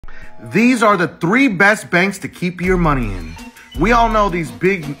These are the 3 best banks to keep your money in. We all know these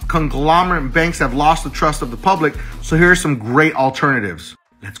big conglomerate banks have lost the trust of the public, so here are some great alternatives.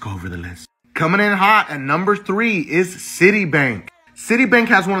 Let's go over the list. Coming in hot at number 3 is Citibank. Citibank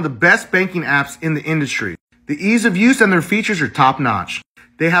has one of the best banking apps in the industry. The ease of use and their features are top notch.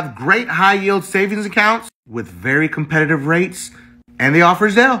 They have great high yield savings accounts with very competitive rates, and they offer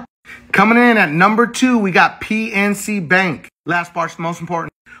Zelle. Coming in at number 2, we got PNC Bank. Last part's the most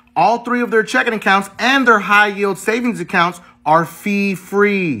important. All 3 of their checking accounts and their high yield savings accounts are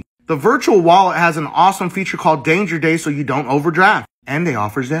fee-free. The virtual wallet has an awesome feature called Danger Days so you don't overdraft, and they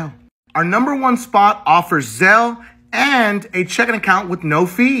offer Zelle. Our number 1 spot offers Zelle and a checking account with no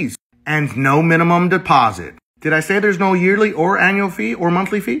fees and no minimum deposit. Did I say there's no yearly or annual fee or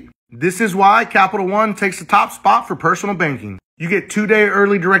monthly fee? This is why Capital One takes the top spot for personal banking. You get 2-day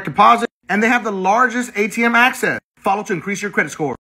early direct deposit, and they have the largest ATM access. Follow to increase your credit score.